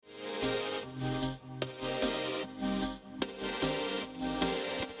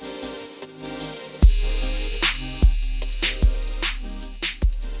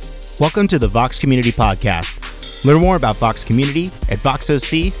Welcome to the Vox Community Podcast. Learn more about Vox Community at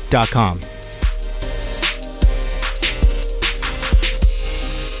voxoc.com.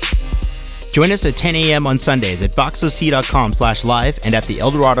 Join us at 10 a.m. on Sundays at voxoc.com/live and at the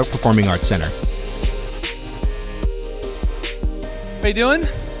El Dorado Performing Arts Center. How you doing?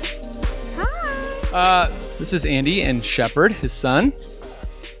 Hi. This is Andy and Shepard, his son.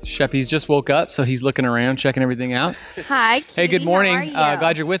 Sheppy's just woke up, so he's looking around, checking everything out. Hi, Katie. Hey, good morning. How are you?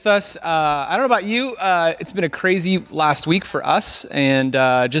 Glad you're with us. I don't know about you. It's been a crazy last week for us, and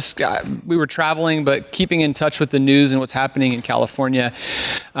we were traveling, but keeping in touch with the news and what's happening in California.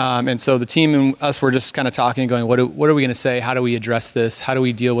 And so the team and us were just kind of talking, going, what are we going to say? How do we address this? How do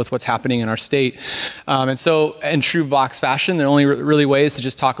we deal with what's happening in our state? And so, in true Vox fashion, the only really way is to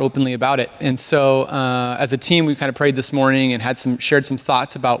just talk openly about it. And so, as a team, we kind of prayed this morning and shared some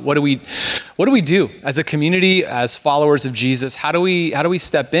thoughts about what do we do as a community, as followers of Jesus? How do we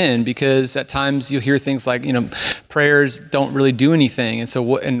step in? Because at times you hear things like, prayers don't really do anything. And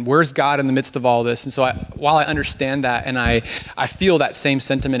so, and where's God in the midst of all this? And so, while I understand that, and I feel that same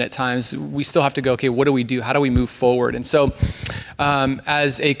sentiment at times, we still have to go, okay, what do we do? How do we move forward? And so,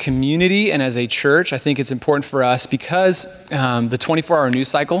 as a community and as a church, I think it's important for us because the 24-hour news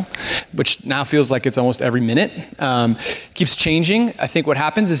cycle, which now feels like it's almost every minute, keeps changing. I think what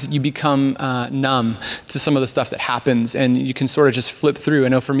happens is you become numb to some of the stuff that happens, and you can sort of just flip through. I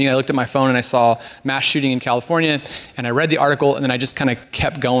know for me, I looked at my phone and I saw mass shooting in California, and I read the article, and then I just kind of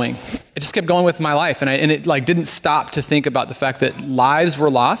kept going. I just kept going with my life, and it didn't stop to think about the fact that lives were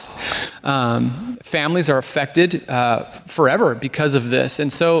lost, families are affected forever because of this.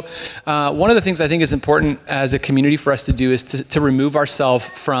 And so, one of the things I think is important as a community for us to do is to remove ourselves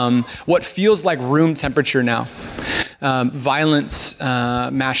from what feels like room temperature now. Violence,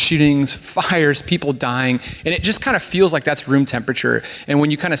 mass shootings, fires, people dying, and it just kind of feels like that's room temperature. And when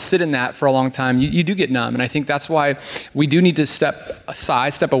you kind of sit in that for a long time, you do get numb. And I think that's why we do need to step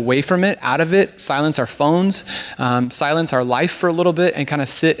aside, step away from it, out of it, silence our phones, silence our life for a little bit, and kind of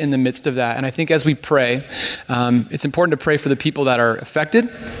sit in the midst of that. And I think as we pray, it's important to pray for the people that are affected.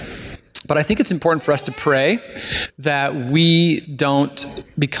 But I think it's important for us to pray that we don't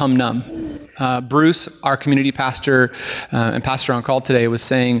become numb. Bruce, our community pastor and pastor on call today, was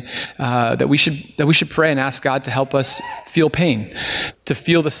saying that we should pray and ask God to help us feel pain, to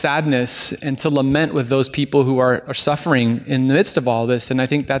feel the sadness, and to lament with those people who are suffering in the midst of all this. And I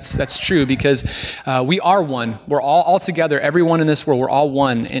think that's true because we are one. We're all together. Everyone in this world, we're all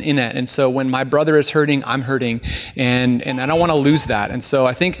one in it. And so when my brother is hurting, I'm hurting, and I don't want to lose that. And so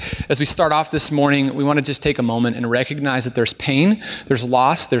I think as we start off this morning, we want to just take a moment and recognize that there's pain, there's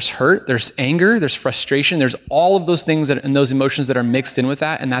loss, there's hurt, there's anger, there's frustration, there's all of those things and those emotions that are mixed in with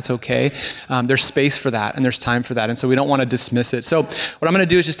that, and that's okay. There's space for that, and there's time for that, and so we don't want to dismiss it. So what I'm going to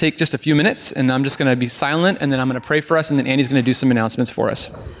do is just take just a few minutes, and I'm just going to be silent, and then I'm going to pray for us, and then Andy's going to do some announcements for us.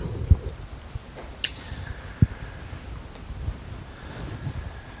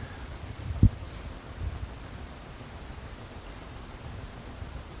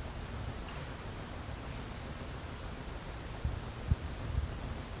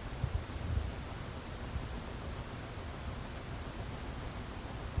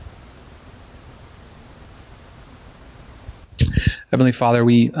 Heavenly Father,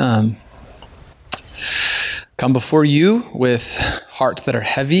 we come before you with hearts that are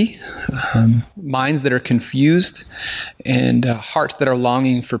heavy, minds that are confused, and hearts that are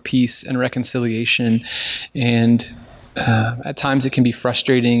longing for peace and reconciliation. And at times it can be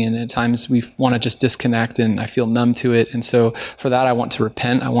frustrating, and at times we want to just disconnect, and I feel numb to it. And so for that, I want to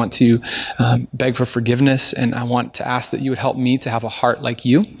repent. I want to beg for forgiveness, and I want to ask that you would help me to have a heart like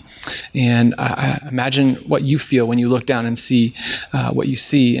you. And I imagine what you feel when you look down and see what you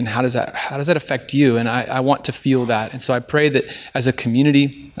see, and how does that affect you? And I want to feel that. And so I pray that as a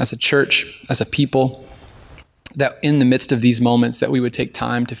community, as a church, as a people, that in the midst of these moments that we would take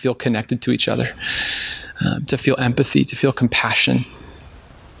time to feel connected to each other, to feel empathy, to feel compassion.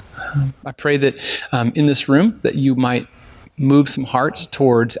 I pray that in this room that you might move some hearts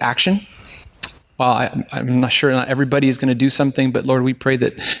towards action. Well, I'm not sure not everybody is going to do something, but Lord, we pray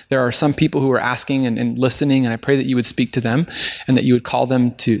that there are some people who are asking and listening, and I pray that you would speak to them and that you would call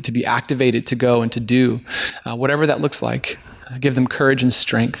them to be activated, to go and to do whatever that looks like. Give them courage and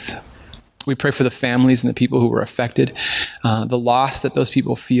strength. We pray for the families and the people who were affected, the loss that those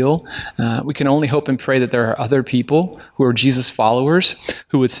people feel. We can only hope and pray that there are other people who are Jesus followers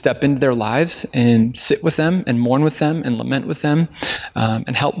who would step into their lives and sit with them and mourn with them and lament with them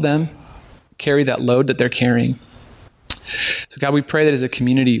and help them carry that load that they're carrying. So God, we pray that as a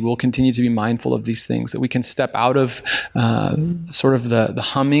community, we'll continue to be mindful of these things, that we can step out of sort of the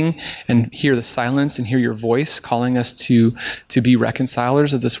humming and hear the silence and hear your voice calling us to be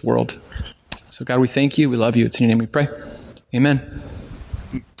reconcilers of this world. So God, we thank you. We love you. It's in your name we pray. Amen.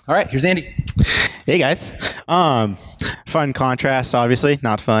 All right, here's Andy. Hey guys. Fun contrast, obviously,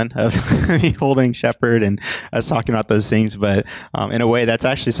 not fun, of me holding Shepherd and us talking about those things, but in a way that's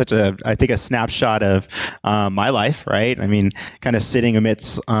actually I think a snapshot of my life, right? I mean, kind of sitting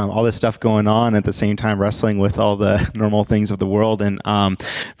amidst all this stuff going on at the same time wrestling with all the normal things of the world. And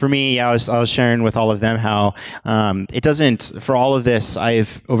for me, I was sharing with all of them how it doesn't, for all of this,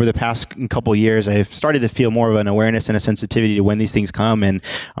 over the past couple years, I've started to feel more of an awareness and a sensitivity to when these things come, and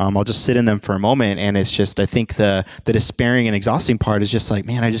I'll just sit in them for a moment, and it's just, I think the despairing and exhausting part is just like,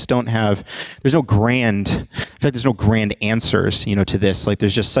 man, I just don't have, there's no grand answers, to this. Like,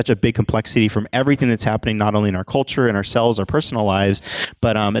 there's just such a big complexity from everything that's happening, not only in our culture and ourselves, our personal lives,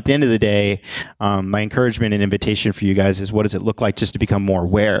 but at the end of the day, my encouragement and invitation for you guys is, what does it look like just to become more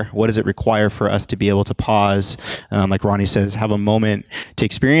aware? What does it require for us to be able to pause, like Ronnie says, have a moment to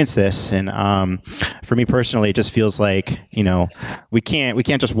experience this? And for me personally, it just feels like, we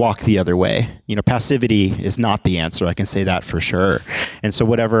can't just walk the other way. Passivity is not the answer. I can say that for sure. And so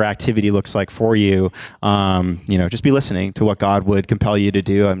whatever activity looks like for you, just be listening to what God would compel you to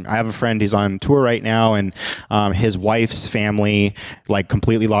do. I have a friend who's on tour right now, and his wife's family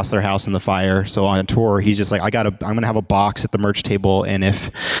completely lost their house in the fire. So on tour, he's just like, I'm going to have a box at the merch table, and if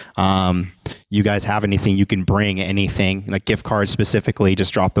you guys have anything, you can bring anything, like gift cards specifically,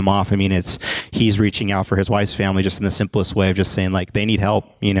 just drop them off. I mean, he's reaching out for his wife's family just in the simplest way of just saying, they need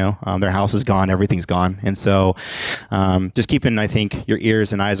help, their house is gone, everything's gone. And so just keeping, I think, your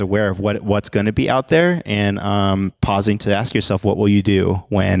ears and eyes aware of what's going to be out there, and pausing to ask yourself, what will you do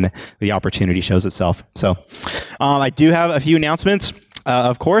when the opportunity shows itself? So I do have a few announcements,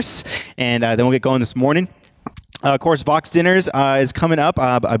 of course, and then we'll get going this morning. Of course, Vox Dinners is coming up,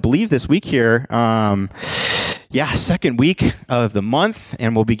 I believe this week here. Second week of the month,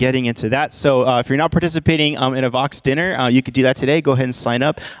 and we'll be getting into that. So if you're not participating in a Vox dinner, you could do that today. Go ahead and sign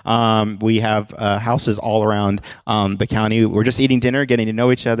up. We have houses all around the county. We're just eating dinner, getting to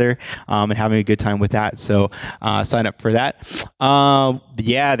know each other, and having a good time with that. So sign up for that.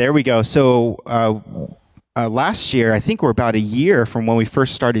 There we go. So last year, I think we're about a year from when we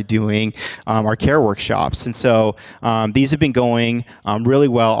first started doing our care workshops. And so these have been going really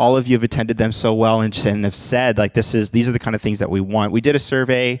well. All of you have attended them so well and have said, these are the kind of things that we want. We did a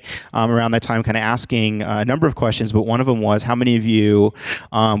survey around that time kind of asking a number of questions, but one of them was, how many of you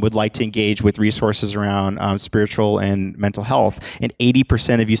would like to engage with resources around spiritual and mental health? And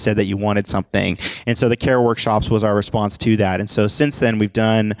 80% of you said that you wanted something. And so the care workshops was our response to that. And so since then,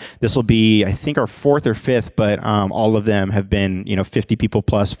 this will be, I think, our fourth or fifth, but all of them have been, 50 people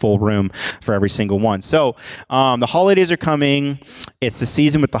plus, full room for every single one. So the holidays are coming. It's the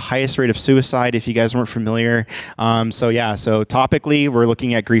season with the highest rate of suicide, if you guys weren't familiar. So topically, we're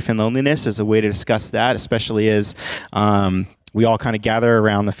looking at grief and loneliness as a way to discuss that, especially as we all kind of gather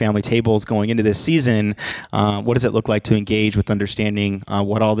around the family tables going into this season. What does it look like to engage with understanding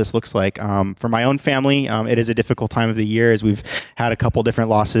what all this looks like? For my own family, it is a difficult time of the year, as we've had a couple different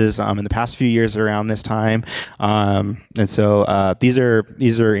losses in the past few years around this time. And so these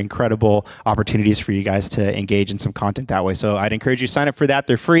are incredible opportunities for you guys to engage in some content that way. So I'd encourage you to sign up for that.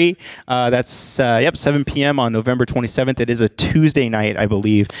 They're free. That's 7 p.m. on November 27th. It is a Tuesday night, I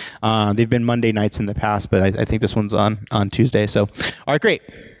believe. They've been Monday nights in the past, but I think this one's on Tuesday. So, all right, great.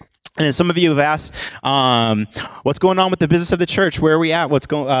 And then some of you have asked, what's going on with the business of the church? Where are we at?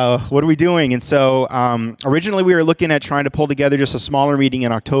 What are we doing? And so originally we were looking at trying to pull together just a smaller meeting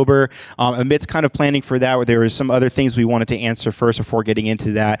in October. Amidst kind of planning for that, where there were some other things we wanted to answer first before getting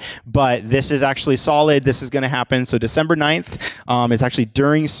into that. But this is actually solid. This is going to happen. So December 9th, it's actually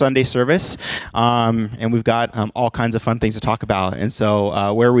during Sunday service. And we've got all kinds of fun things to talk about. And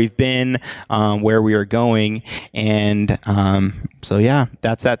so where we've been, where we are going. And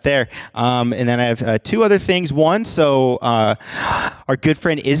that's that there. And then I have two other things. One, so our good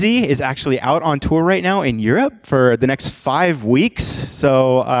friend Izzy is actually out on tour right now in Europe for the next 5 weeks.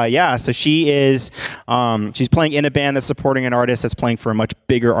 So so she is she's playing in a band that's supporting an artist that's playing for a much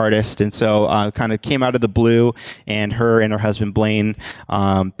bigger artist. And so kind of came out of the blue, and her husband Blaine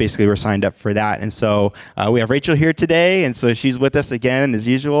basically were signed up for that. And so we have Rachel here today, and so she's with us again as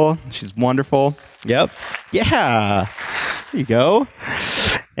usual. She's wonderful. Yep. Yeah. There you go.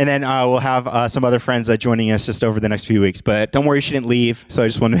 And then we'll have some other friends joining us just over the next few weeks. But don't worry, she didn't leave. So I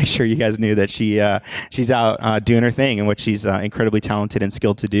just want to make sure you guys knew that she's out doing her thing and what she's incredibly talented and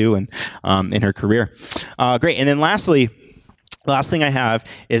skilled to do and in her career. Great. And then lastly, The last thing I have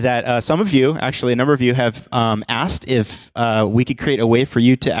is that some of you, actually a number of you, have asked if we could create a way for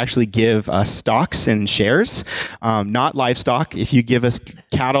you to actually give stocks and shares, not livestock. If you give us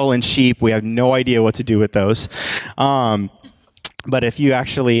cattle and sheep, we have no idea what to do with those. But if you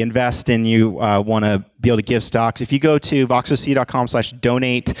actually invest and you want to be able to give stocks, if you go to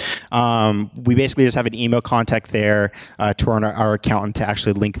voxoc.com/donate, we basically just have an email contact there to our accountant to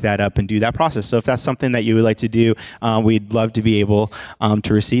actually link that up and do that process. So if that's something that you would like to do, we'd love to be able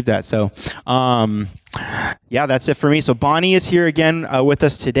to receive that. So yeah, that's it for me. So Bonnie is here again with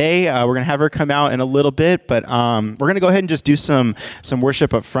us today. We're going to have her come out in a little bit, but we're going to go ahead and just do some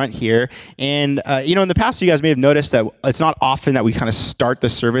worship up front here. And, in the past, you guys may have noticed that it's not often that we kind of start the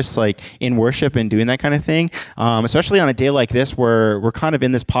service like in worship and doing that kind of thing, especially on a day like this where we're kind of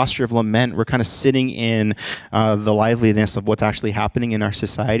in this posture of lament. We're kind of sitting in the liveliness of what's actually happening in our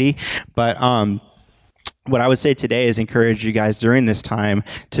society. But what I would say today is encourage you guys during this time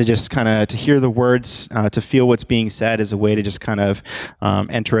to just kind of to hear the words, to feel what's being said as a way to just kind of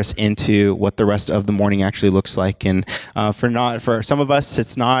enter us into what the rest of the morning actually looks like. And for some of us,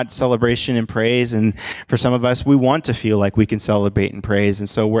 it's not celebration and praise, and for some of us, we want to feel like we can celebrate and praise. And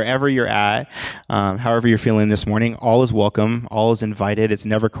so wherever you're at, however you're feeling this morning, all is welcome, all is invited. It's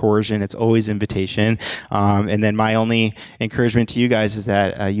never coercion; it's always invitation. And then my only encouragement to you guys is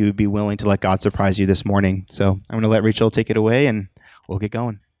that you would be willing to let God surprise you this morning. So I'm going to let Rachel take it away, and we'll get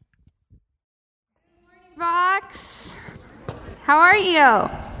going. Vox, how are you?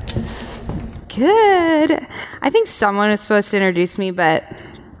 Good. I think someone was supposed to introduce me, but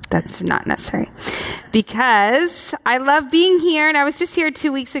that's not necessary because I love being here, and I was just here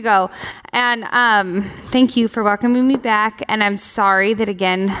 2 weeks ago. And thank you for welcoming me back. And I'm sorry that,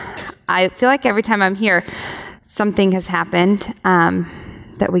 again, I feel like every time I'm here, something has happened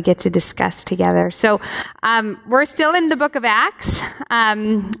that we get to discuss together. So we're still in the book of Acts,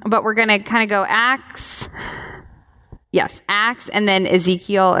 but we're going to kind of go Acts, and then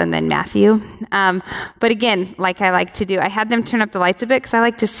Ezekiel, and then Matthew. But again, like I like to do, I had them turn up the lights a bit because I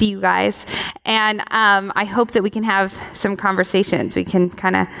like to see you guys. And I hope that we can have some conversations. We can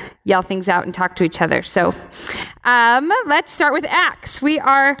kind of yell things out and talk to each other. So let's start with Acts. We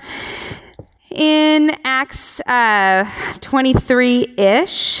are in Acts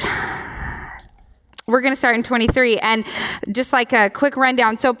 23-ish. We're going to start in 23, and just like a quick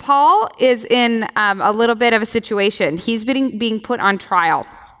rundown. So Paul is in a little bit of a situation. He's being put on trial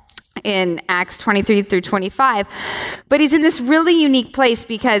in Acts 23 through 25, but he's in this really unique place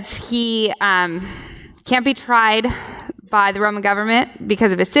because he can't be tried by the Roman government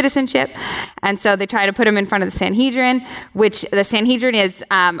because of his citizenship. And so they try to put him in front of the Sanhedrin, which the Sanhedrin is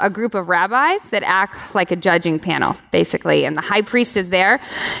a group of rabbis that act like a judging panel, basically. And the high priest is there.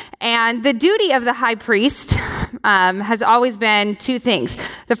 And the duty of the high priest has always been two things.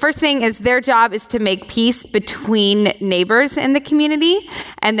 The first thing is their job is to make peace between neighbors in the community,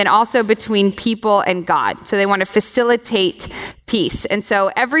 and then also between people and God. So they want to facilitate peace. And so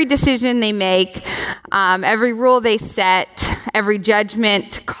every decision they make, every rule they set, every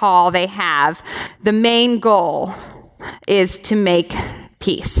judgment call they have, the main goal is to make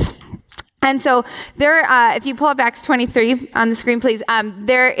peace. And so they're, if you pull up Acts 23 on the screen, please,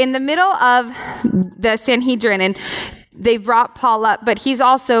 they're in the middle of the Sanhedrin, and they brought Paul up, but he's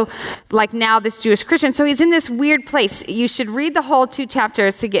also like now this Jewish Christian. So he's in this weird place. You should read the whole 2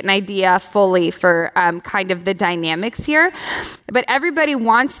 chapters to get an idea fully for kind of the dynamics here. But everybody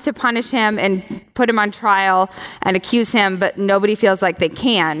wants to punish him and put him on trial and accuse him, but nobody feels like they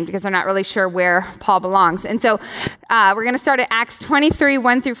can because they're not really sure where Paul belongs. And so we're going to start at Acts 23,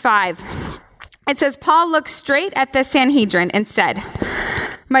 1 through 5. It says, Paul looked straight at the Sanhedrin and said,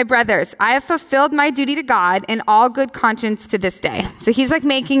 "My brothers, I have fulfilled my duty to God in all good conscience to this day." So he's like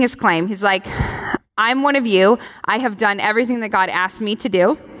making his claim. He's like, I'm one of you. I have done everything that God asked me to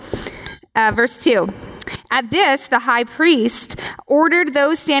do. Verse 2. At this, the high priest ordered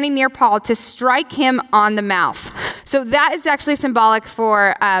those standing near Paul to strike him on the mouth. So that is actually symbolic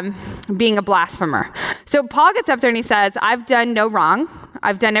for being a blasphemer. So Paul gets up there and he says, I've done no wrong.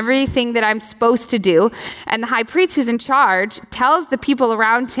 I've done everything that I'm supposed to do. And the high priest who's in charge tells the people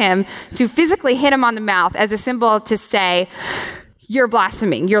around him to physically hit him on the mouth as a symbol to say, you're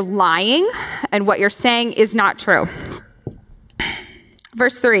blaspheming, you're lying, and what you're saying is not true.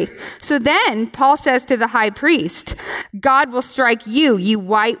 Verse 3, so then Paul says to the high priest, God will strike you, you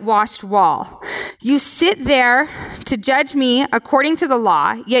whitewashed wall. You sit there to judge me according to the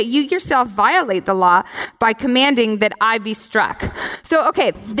law, yet you yourself violate the law by commanding that I be struck. So,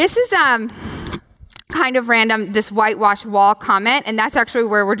 okay, this is kind of random, this whitewash wall comment, and that's actually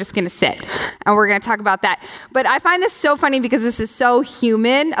where we're just going to sit, and we're going to talk about that. But I find this so funny because this is so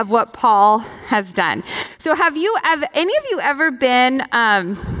human of what Paul has done. So have any of you ever been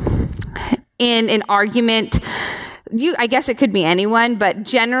in an argument? I guess it could be anyone, but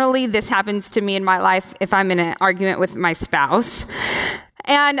generally this happens to me in my life if I'm in an argument with my spouse.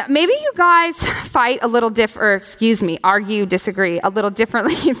 And maybe you guys fight a little argue, disagree a little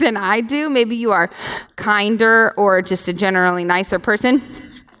differently than I do. Maybe you are kinder or just a generally nicer person.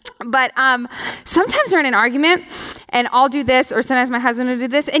 But sometimes we're in an argument and I'll do this, or sometimes my husband will do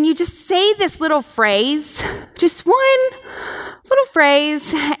this, and you just say this little phrase, just one little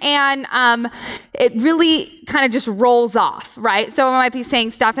phrase, and it really kind of just rolls off, right? So I might be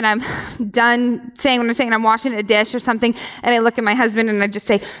saying stuff and I'm done saying what I'm saying, I'm washing a dish or something, and I look at my husband and I just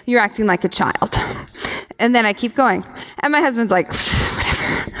say, "You're acting like a child." And then I keep going. And my husband's like,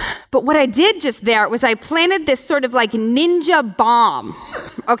 "Whatever." But what I did just there was I planted this sort of like ninja bomb,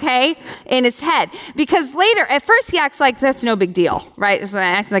 okay, in his head. Because later, at first he acts like that's no big deal, right? So I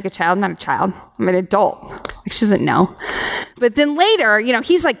act like a child. I'm not a child. I'm an adult. Like, she doesn't know. But then later,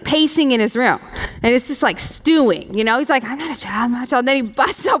 he's like pacing in his room. And it's just like stewing, He's like, "I'm not a child, I'm not a child." And then he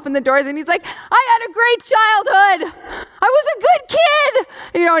busts open the doors and he's like, "I had a great childhood. I was a good kid."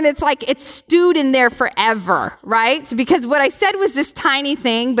 And it's like, it's stewed in there forever, right? Because what I said was this tiny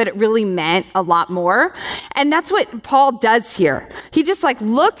thing, but it really meant a lot more. And that's what Paul does here. He just like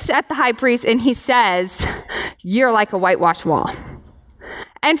looks at the high priest and he says, "You're like a whitewashed wall."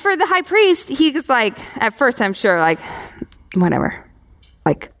 And for the high priest, he's like, at first I'm sure, like, whatever.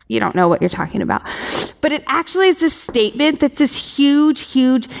 Like, you don't know what you're talking about. But it actually is this statement that's this huge,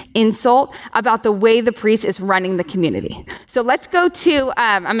 huge insult about the way the priest is running the community. So let's go to,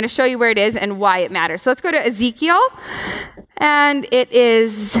 I'm going to show you where it is and why it matters. So let's go to Ezekiel, and it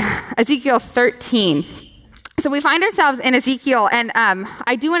is Ezekiel 13. So we find ourselves in Ezekiel, and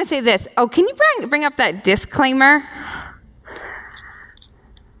I do want to say this. Oh, can you bring up that disclaimer?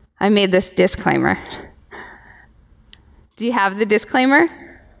 I made this disclaimer. Do you have the disclaimer?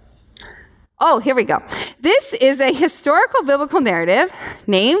 Oh, here we go. This is a historical biblical narrative.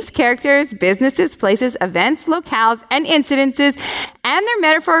 Names, characters, businesses, places, events, locales, and incidences, and their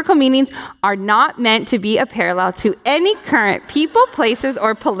metaphorical meanings are not meant to be a parallel to any current people, places,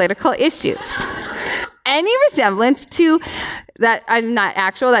 or political issues. Any resemblance to that,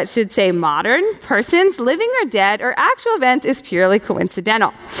 that should say modern persons, living or dead, or actual events is purely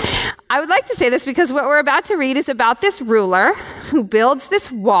coincidental. I would like to say this because what we're about to read is about this ruler who builds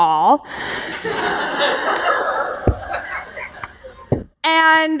this wall.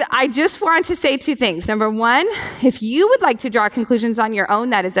 And I just want to say two things. Number one, if you would like to draw conclusions on your own,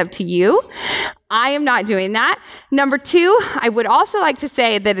 that is up to you. I am not doing that. Number two, I would also like to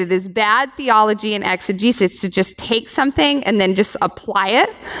say that it is bad theology and exegesis to just take something and then just apply it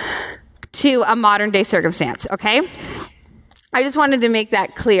to a modern day circumstance, okay? I just wanted to make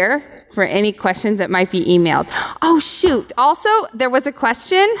that clear for any questions that might be emailed. Oh, shoot. Also, there was a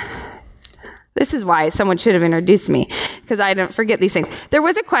question. This is why someone should have introduced me, because I don't forget these things. There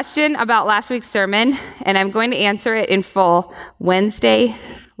was a question about last week's sermon, and I'm going to answer it in full Wednesday,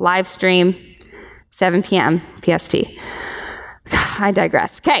 live stream, 7 p.m. PST. I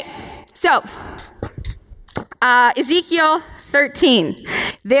digress. Okay, so Ezekiel 13.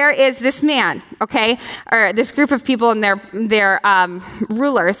 There is this man, okay, or this group of people and their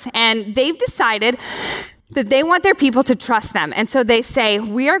rulers, and they've decided that they want their people to trust them. And so they say,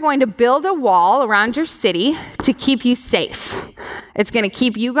 "We are going to build a wall around your city to keep you safe. It's going to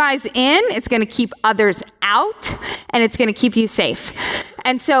keep you guys in, it's going to keep others out, and it's going to keep you safe."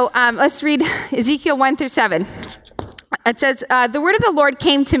 And so let's read Ezekiel 1-7. It says, "The word of the Lord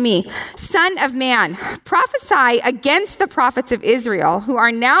came to me, Son of man, prophesy against the prophets of Israel who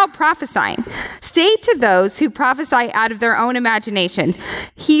are now prophesying. Say to those who prophesy out of their own imagination,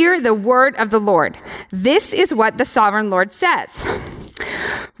 hear the word of the Lord. This is what the sovereign Lord says.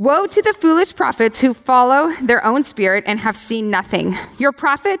 Woe to the foolish prophets who follow their own spirit and have seen nothing. Your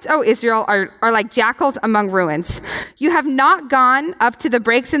prophets, O Israel, are like jackals among ruins. You have not gone up to the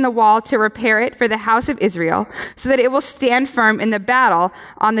breaks in the wall to repair it for the house of Israel, so that it will stand firm in the battle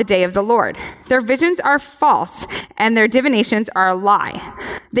on the day of the Lord. Their visions are false, and their divinations are a lie.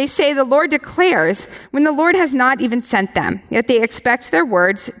 They say the Lord declares, when the Lord has not even sent them, yet they expect their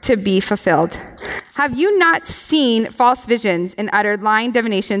words to be fulfilled. Have you not seen false visions and uttered lying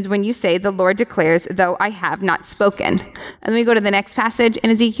divinations when you say, the Lord declares, though I have not spoken?" And let me go to the next passage in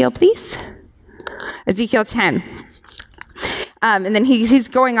Ezekiel, please. Ezekiel 10. And then he's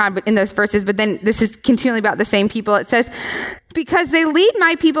going on in those verses, but then this is continually about the same people. It says, because they lead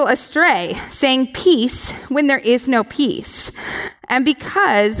my people astray, saying peace when there is no peace. And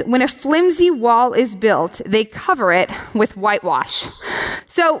because when a flimsy wall is built, they cover it with whitewash.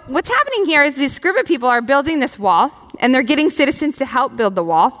 So what's happening here is this group of people are building this wall, and they're getting citizens to help build the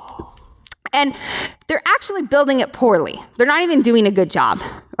wall. And they're actually building it poorly. They're not even doing a good job,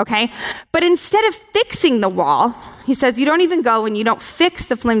 okay? But instead of fixing the wall, he says, you don't even go and you don't fix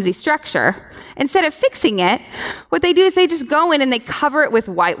the flimsy structure. Instead of fixing it, what they do is they just go in and they cover it with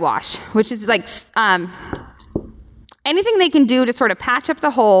whitewash, which is like anything they can do to sort of patch up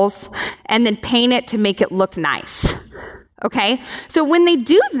the holes and then paint it to make it look nice, okay? So when they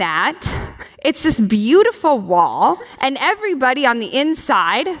do that, it's this beautiful wall, and everybody on the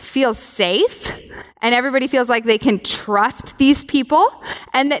inside feels safe, and everybody feels like they can trust these people,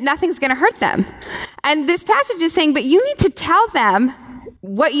 and that nothing's going to hurt them. And this passage is saying, but you need to tell them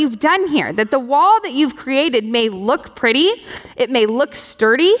what you've done here, that the wall that you've created may look pretty, it may look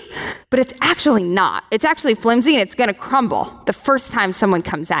sturdy, but it's actually not. It's actually flimsy, and it's going to crumble the first time someone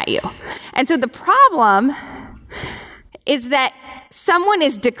comes at you. And so the problem is that someone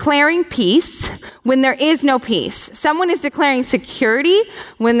is declaring peace when there is no peace. Someone is declaring security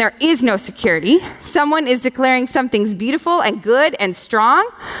when there is no security. Someone is declaring something's beautiful and good and strong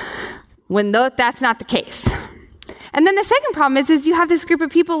when that's not the case. And then the second problem is you have this group of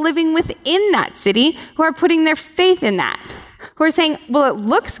people living within that city who are putting their faith in that, who are saying, well, it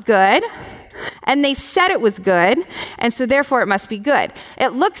looks good, and they said it was good, and so therefore it must be good.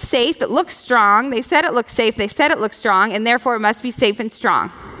 It looks safe, it looks strong. They said it looks safe, they said it looks strong, and therefore it must be safe and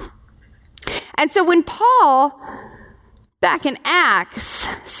strong. And so when Paul, back in Acts,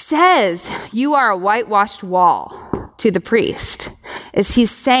 says, you are a whitewashed wall to the priest, is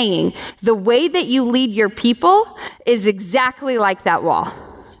he's saying the way that you lead your people is exactly like that wall.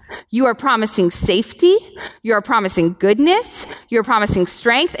 You are promising safety, you are promising goodness, you are promising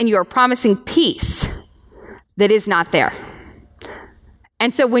strength, and you are promising peace that is not there.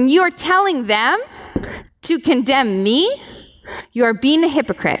 And so when you are telling them to condemn me, you are being a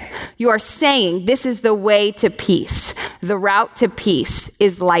hypocrite. You are saying this is the way to peace. The route to peace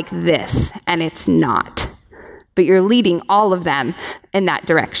is like this, and it's not. But you're leading all of them in that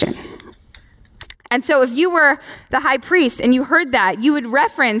direction. And so if you were the high priest and you heard that, you would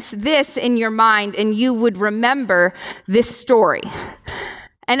reference this in your mind and you would remember this story.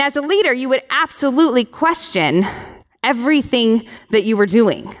 And as a leader, you would absolutely question everything that you were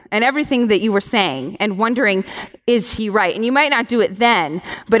doing and everything that you were saying and wondering, is he right? And you might not do it then,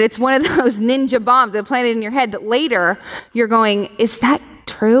 but it's one of those ninja bombs that planted in your head that later you're going, is that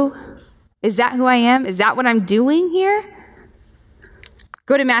true? Is that who I am? Is that what I'm doing here?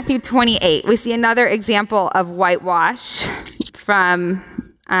 Go to Matthew 28. We see another example of whitewash from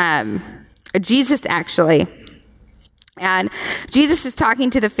Jesus, actually. And Jesus is talking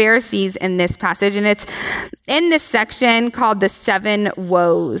to the Pharisees in this passage, and it's in this section called the 7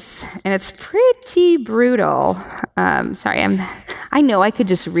 woes. And it's pretty brutal. I know I could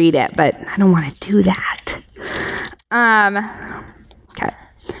just read it, but I don't want to do that. Okay.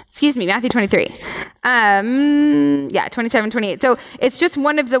 Excuse me, Matthew 23. 27, 28. So it's just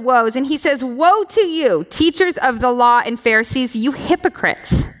one of the woes. And he says, woe to you, teachers of the law and Pharisees, you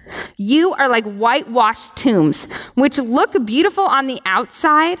hypocrites. You are like whitewashed tombs, which look beautiful on the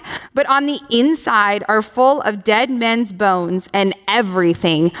outside, but on the inside are full of dead men's bones and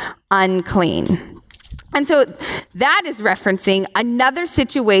everything unclean. And so that is referencing another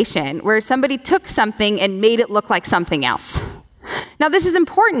situation where somebody took something and made it look like something else. Now, this is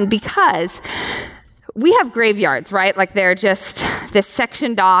important because we have graveyards, right? Like they're just this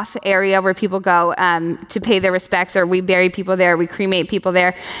sectioned off area where people go to pay their respects, or we bury people there, we cremate people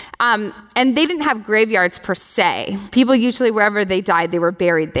there. And they didn't have graveyards per se. People usually, wherever they died, they were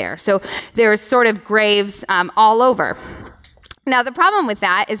buried there. So there's sort of graves all over. Now, the problem with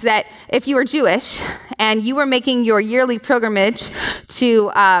that is that if you were Jewish and you were making your yearly pilgrimage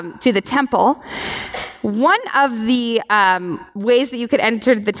to the temple, one of the ways that you could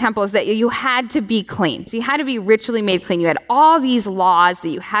enter the temple is that you had to be clean. So you had to be ritually made clean. You had all these laws that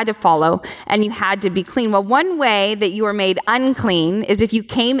you had to follow, and you had to be clean. Well, one way that you were made unclean is if you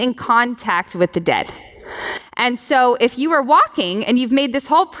came in contact with the dead. And so if you were walking and you've made this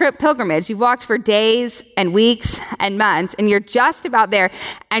whole pilgrimage, you've walked for days and weeks and months, and you're just about there,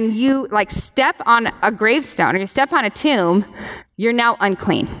 and you like step on a gravestone or you step on a tomb, you're now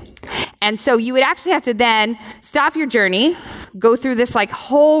unclean. And so you would actually have to then stop your journey, go through this like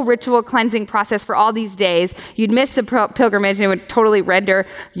whole ritual cleansing process for all these days. You'd miss the pilgrimage, and it would totally render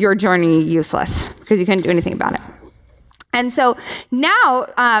your journey useless because you couldn't do anything about it. And so now,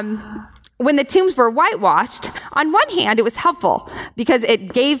 when the tombs were whitewashed, on one hand, it was helpful because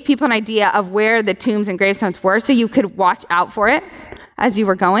it gave people an idea of where the tombs and gravestones were, so you could watch out for it as you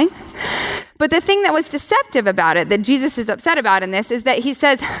were going. But the thing that was deceptive about it, that Jesus is upset about in this, is that he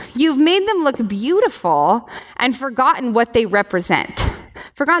says, you've made them look beautiful and forgotten what they represent.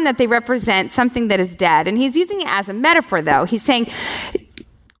 Forgotten that they represent something that is dead. And he's using it as a metaphor, though. He's saying,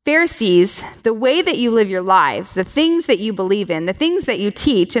 Pharisees, the way that you live your lives, the things that you believe in, the things that you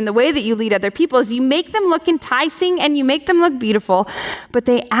teach, and the way that you lead other people is you make them look enticing and you make them look beautiful, but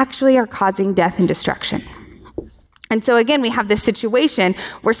they actually are causing death and destruction. And so again, we have this situation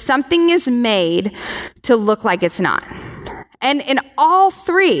where something is made to look like it's not. And in all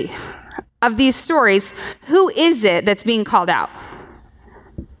three of these stories, who is it that's being called out?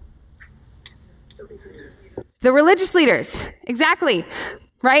 The religious leaders, exactly,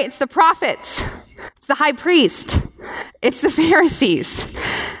 right? It's the prophets, it's the high priest, it's the Pharisees.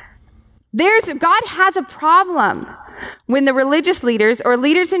 God has a problem when the religious leaders or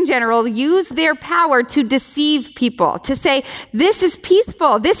leaders in general use their power to deceive people, to say, this is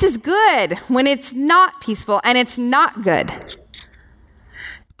peaceful, this is good, when it's not peaceful and it's not good.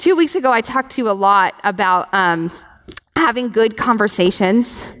 2 weeks ago, I talked to you a lot about having good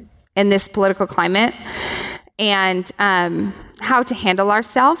conversations in this political climate and how to handle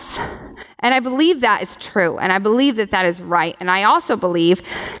ourselves. And I believe that is true, and I believe that that is right. And I also believe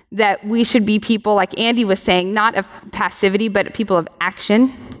that we should be people, like Andy was saying, not of passivity, but people of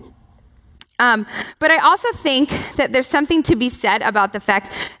action. But I also think that there's something to be said about the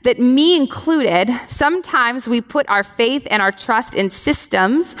fact that, me included, sometimes we put our faith and our trust in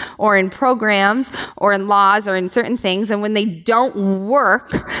systems or in programs or in laws or in certain things, and when they don't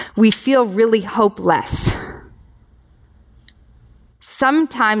work, we feel really hopeless.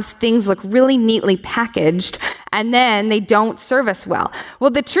 Sometimes things look really neatly packaged and then they don't serve us well. Well,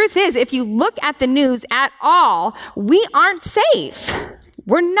 the truth is, if you look at the news at all, we aren't safe.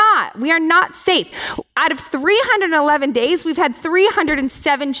 We are not safe. Out of 311 days, we've had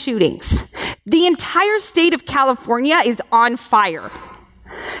 307 shootings. The entire state of California is on fire.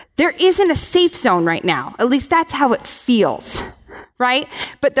 There isn't a safe zone right now. At least that's how it feels, right?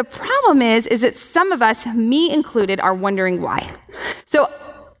 But the problem is that some of us, me included, are wondering why. So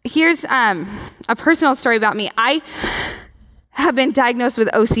here's a personal story about me. I have been diagnosed with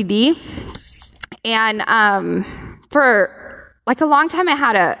OCD, and for like a long time I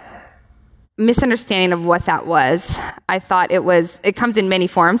had a misunderstanding of what that was. I thought it comes in many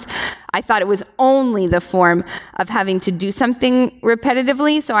forms. I thought it was only the form of having to do something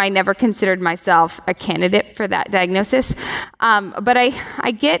repetitively, so I never considered myself a candidate for that diagnosis. But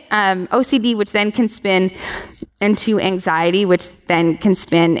I get OCD, which then can spin into anxiety, which then can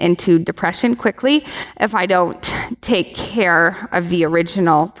spin into depression quickly if I don't take care of the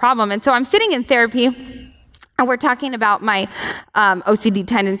original problem. And so I'm sitting in therapy, and we're talking about my OCD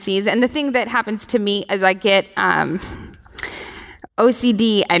tendencies. And the thing that happens to me is I get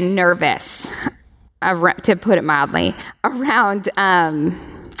OCD and nervous, to put it mildly, around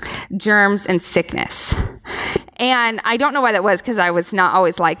germs and sickness. And I don't know why that was, because I was not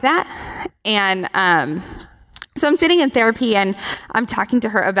always like that. And so I'm sitting in therapy and I'm talking to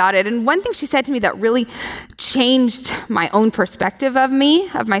her about it. And one thing she said to me that really changed my own perspective of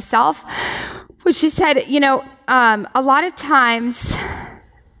myself, was she said, a lot of times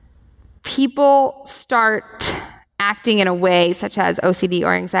people start acting in a way such as OCD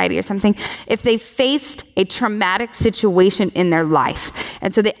or anxiety or something if they faced a traumatic situation in their life.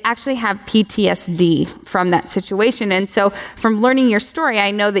 And so they actually have PTSD from that situation. And so from learning your story,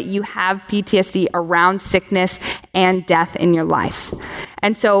 I know that you have PTSD around sickness and death in your life.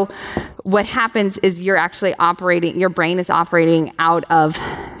 And so what happens is your brain is operating out of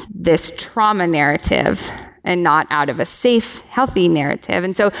this trauma narrative and not out of a safe, healthy narrative.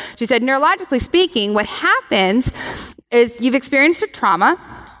 And so she said, neurologically speaking, what happens is you've experienced a trauma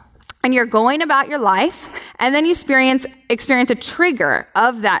and you're going about your life, and then you experience a trigger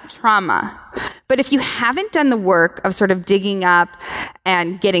of that trauma. But if you haven't done the work of sort of digging up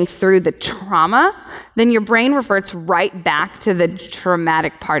and getting through the trauma, then your brain reverts right back to the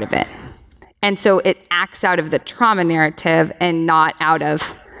traumatic part of it. And so it acts out of the trauma narrative and not out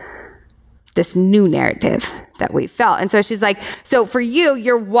of this new narrative that we felt. And so she's like, so for you,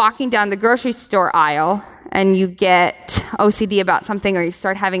 you're walking down the grocery store aisle and you get OCD about something, or you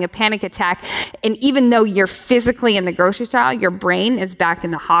start having a panic attack. And even though you're physically in the grocery store aisle, your brain is back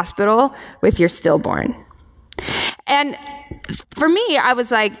in the hospital with your stillborn. And for me, I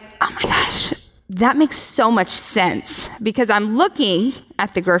was like, oh my gosh, that makes so much sense because I'm looking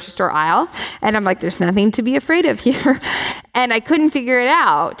at the grocery store aisle and I'm like, there's nothing to be afraid of here. And I couldn't figure it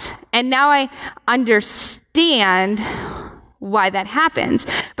out. And now I understand why that happens.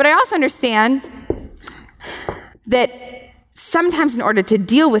 But I also understand that sometimes in order to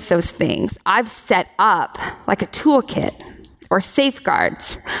deal with those things, I've set up like a toolkit or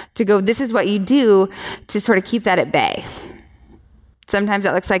safeguards to go, this is what you do to sort of keep that at bay. Sometimes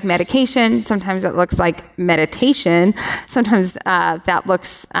that looks like medication. Sometimes that looks like meditation. Sometimes that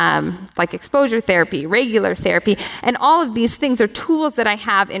looks like exposure therapy, regular therapy. And all of these things are tools that I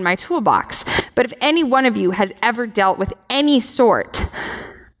have in my toolbox. But if any one of you has ever dealt with any sort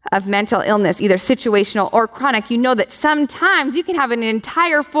of mental illness, either situational or chronic, you know that sometimes you can have an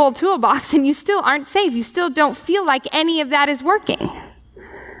entire full toolbox and you still aren't safe. You still don't feel like any of that is working.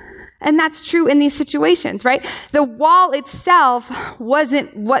 And that's true in these situations, right? The wall itself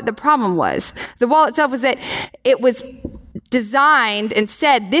wasn't what the problem was. The wall itself was that it was designed and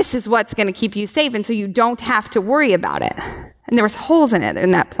said, this is what's going to keep you safe, and so you don't have to worry about it. And there was holes in it,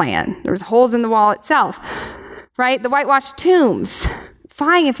 in that plan. There was holes in the wall itself, right? The whitewashed tombs,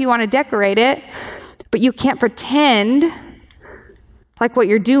 fine if you want to decorate it, but you can't pretend like what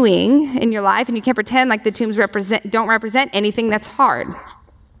you're doing in your life, and you can't pretend like the tombs don't represent anything that's hard.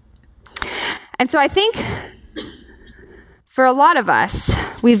 And so I think for a lot of us,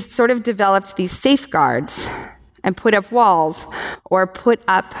 we've sort of developed these safeguards and put up walls or put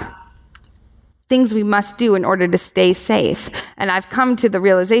up things we must do in order to stay safe. And I've come to the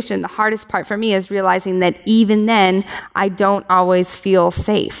realization, the hardest part for me is realizing that even then, I don't always feel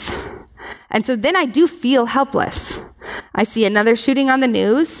safe. And so then I do feel helpless. I see another shooting on the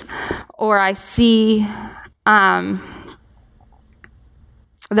news, or I see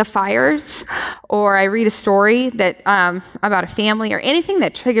the fires, or I read a story that about a family or anything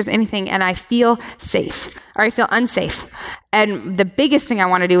that triggers anything, and I feel safe or I feel unsafe. And the biggest thing I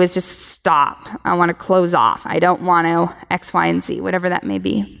want to do is just stop. I want to close off. I don't want to X, Y, and Z, whatever that may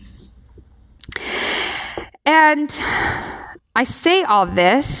be. And I say all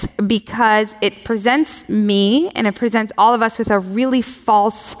this because it presents me and it presents all of us with a really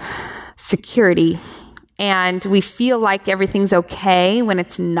false security. And we feel like everything's okay when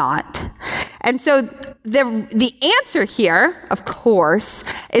it's not. And so the answer here, of course,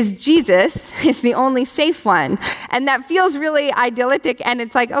 is Jesus is the only safe one. And that feels really idyllic. And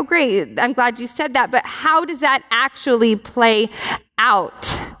it's like, oh, great, I'm glad you said that. But how does that actually play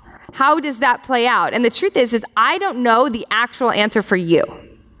out? How does that play out? And the truth is I don't know the actual answer for you.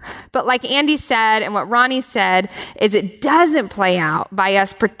 But like Andy said and what Ronnie said is it doesn't play out by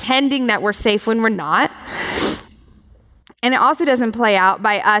us pretending that we're safe when we're not. And it also doesn't play out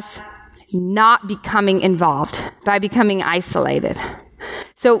by us not becoming involved, by becoming isolated.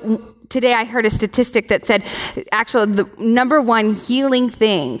 So today I heard a statistic that said actually the number one healing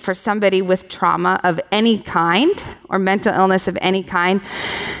thing for somebody with trauma of any kind or mental illness of any kind,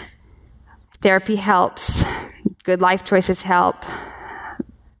 therapy helps, good life choices help,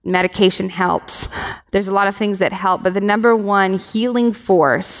 medication helps. There's a lot of things that help, but the number one healing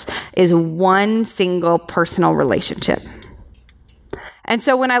force is one single personal relationship. And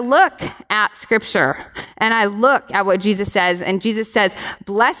so when I look at scripture and I look at what Jesus says, and Jesus says,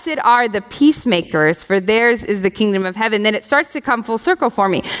 blessed are the peacemakers, for theirs is the kingdom of heaven, then it starts to come full circle for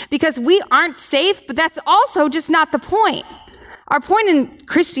me because we aren't safe, but that's also just not the point. Our point in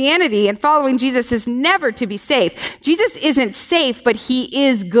Christianity and following Jesus is never to be safe. Jesus isn't safe, but he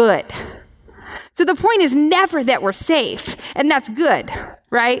is good. So the point is never that we're safe, and that's good,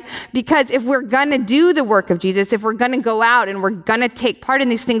 right? Because if we're going to do the work of Jesus, if we're going to go out and we're going to take part in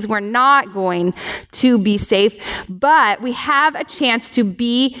these things, we're not going to be safe, but we have a chance to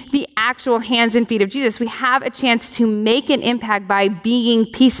be the actual hands and feet of Jesus. We have a chance to make an impact by being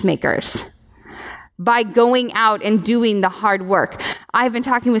peacemakers, by going out and doing the hard work. I've been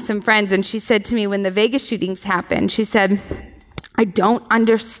talking with some friends, and she said to me when the Vegas shootings happened, she said, I don't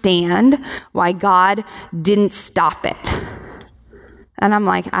understand why God didn't stop it. And I'm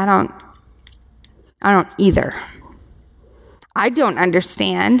like, I don't either. I don't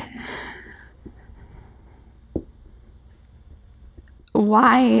understand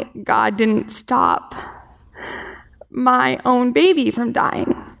why God didn't stop my own baby from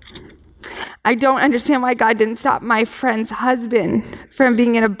dying. I don't understand why God didn't stop my friend's husband from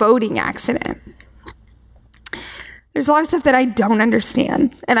being in a boating accident. There's a lot of stuff that I don't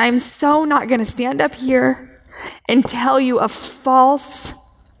understand. And I'm so not going to stand up here and tell you a false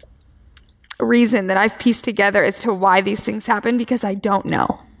reason that I've pieced together as to why these things happen, because I don't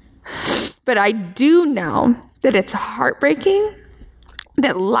know. But I do know that it's heartbreaking,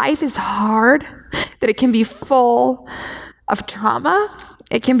 that life is hard, that it can be full of trauma.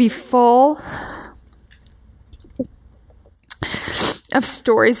 It can be full of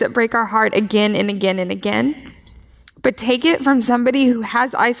stories that break our heart again and again and again. But take it from somebody who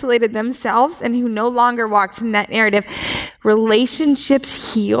has isolated themselves and who no longer walks in that narrative.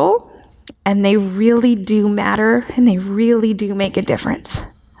 Relationships heal, and they really do matter, and they really do make a difference.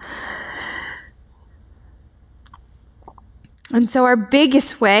 And so our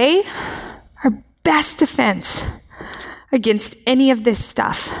biggest way, our best defense against any of this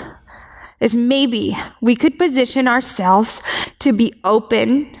stuff is maybe we could position ourselves to be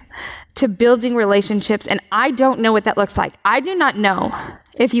open to building relationships. And I don't know what that looks like. I do not know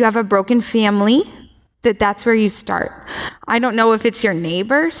if you have a broken family, that's where you start. I don't know if it's your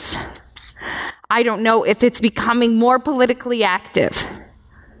neighbors. I don't know if it's becoming more politically active.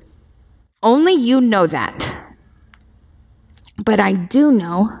 Only you know that. But I do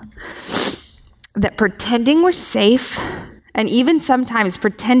know that pretending we're safe, and even sometimes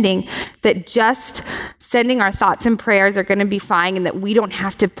pretending that just sending our thoughts and prayers are going to be fine and that we don't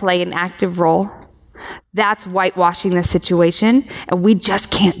have to play an active role, that's whitewashing the situation, and we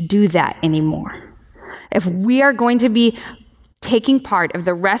just can't do that anymore. If we are going to be taking part of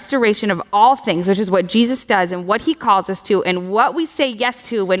the restoration of all things, which is what Jesus does and what he calls us to and what we say yes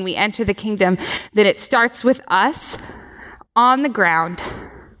to when we enter the kingdom, then it starts with us on the ground,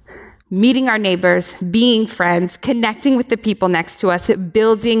 meeting our neighbors, being friends, connecting with the people next to us,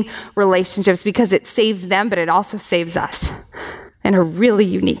 building relationships, because it saves them, but it also saves us in a really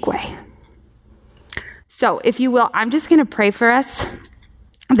unique way. So if you will, I'm just going to pray for us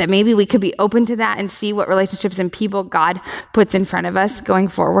that maybe we could be open to that and see what relationships and people God puts in front of us going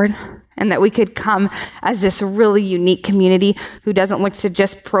forward, and that we could come as this really unique community who doesn't look to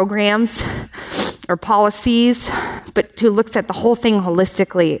just programs or policies, but who looks at the whole thing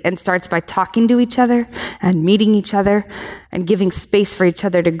holistically and starts by talking to each other and meeting each other and giving space for each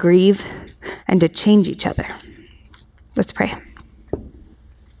other to grieve and to change each other. Let's pray.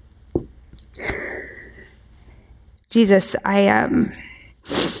 Jesus, I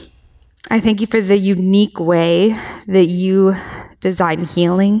thank you for the unique way that you design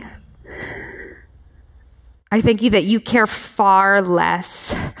healing. I thank you that you care far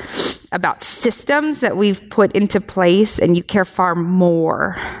less about systems that we've put into place, and you care far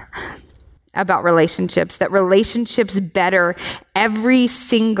more about relationships, that relationships better every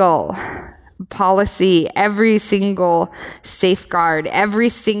single policy, every single safeguard, every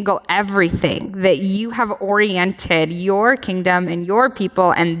single everything, that you have oriented your kingdom and your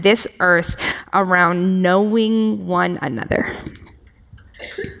people and this earth around knowing one another.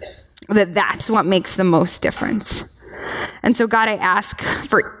 That's what makes the most difference. And so, God, I ask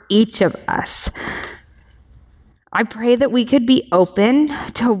for each of us. I pray that we could be open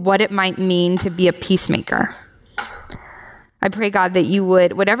to what it might mean to be a peacemaker. I pray, God, that you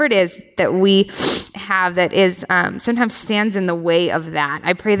would, whatever it is that we have that is sometimes stands in the way of that,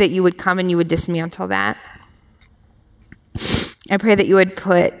 I pray that you would come and you would dismantle that. I pray that you would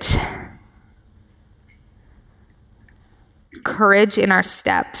put courage in our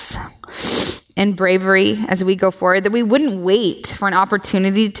steps and bravery as we go forward, that we wouldn't wait for an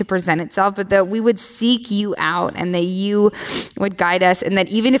opportunity to present itself, but that we would seek you out and that you would guide us, and that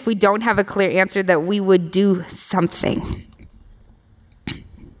even if we don't have a clear answer, that we would do something.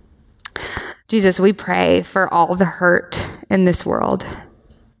 Jesus, we pray for all the hurt in this world,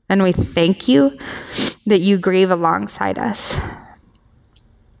 and we thank you that you grieve alongside us.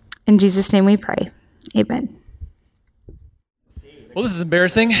 In Jesus' name we pray. Amen. Well, this is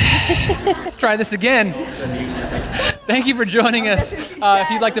embarrassing. Let's try this again. Thank you for joining us. If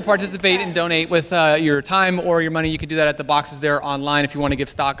you'd like to participate and donate with your time or your money, you can do that at the boxes there online. If you want to give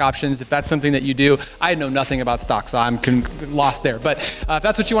stock options, if that's something that you do, I know nothing about stock, so I'm lost there. But if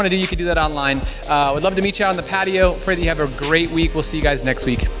that's what you want to do, you can do that online. Would love to meet you out on the patio. Pray that you have a great week. We'll see you guys next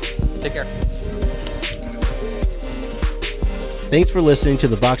week. Take care. Thanks for listening to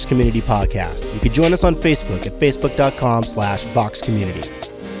the Vox Community Podcast. You can join us on Facebook at facebook.com/Vox Community.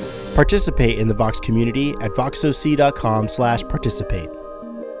 Participate in the Vox community at voxoc.com/participate.